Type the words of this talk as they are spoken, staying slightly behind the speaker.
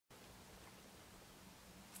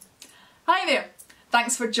Hi there!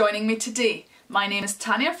 Thanks for joining me today. My name is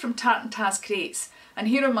Tanya from Tart and Taz Creates, and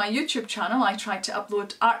here on my YouTube channel I try to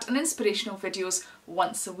upload art and inspirational videos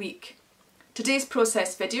once a week. Today's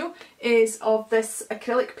process video is of this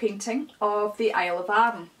acrylic painting of the Isle of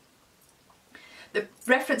Arran. The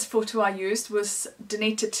reference photo I used was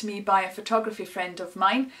donated to me by a photography friend of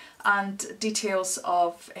mine, and details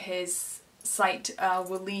of his site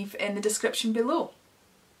will leave in the description below.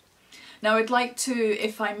 Now I'd like to,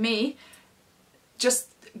 if I may,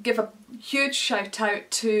 just give a huge shout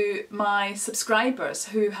out to my subscribers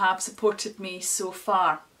who have supported me so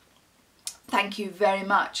far. Thank you very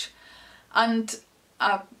much. And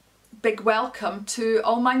a big welcome to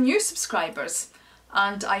all my new subscribers,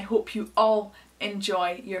 and I hope you all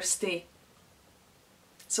enjoy your stay.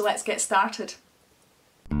 So let's get started.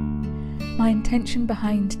 My intention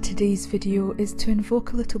behind today's video is to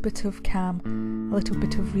invoke a little bit of calm, a little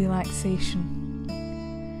bit of relaxation.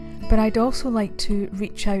 But I'd also like to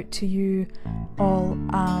reach out to you all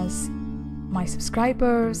as my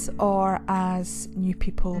subscribers or as new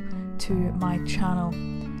people to my channel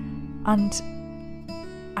and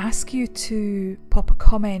ask you to pop a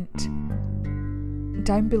comment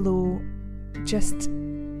down below just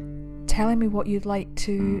telling me what you'd like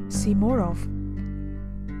to see more of.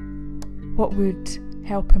 What would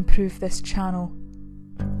help improve this channel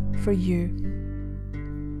for you?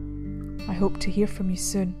 I hope to hear from you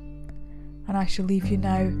soon, and I shall leave you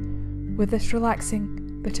now with this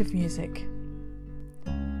relaxing bit of music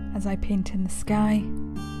as I paint in the sky,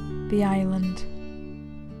 the island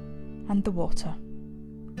and the water.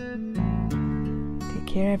 Take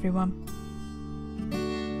care, everyone.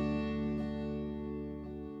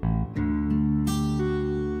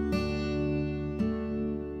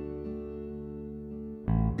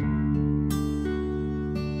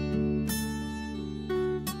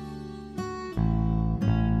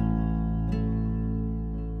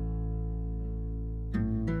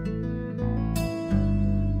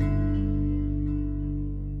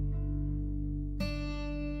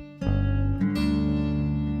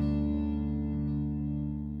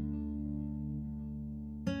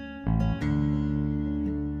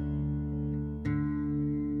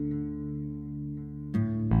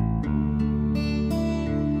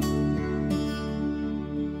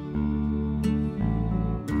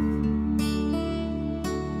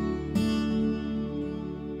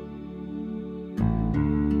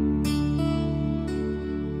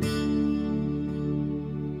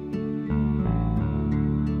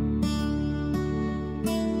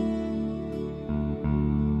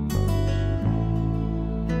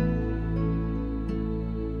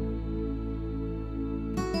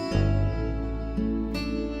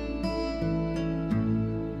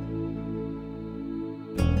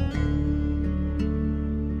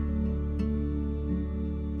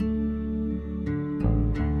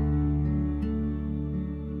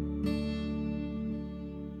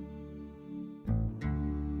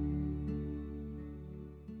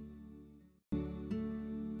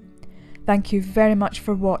 Thank you very much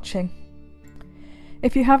for watching.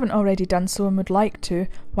 If you haven't already done so and would like to,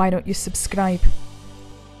 why don't you subscribe?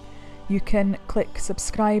 You can click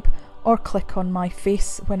subscribe or click on my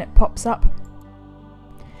face when it pops up.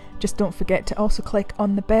 Just don't forget to also click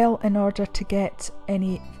on the bell in order to get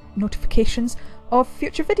any notifications of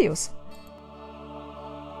future videos.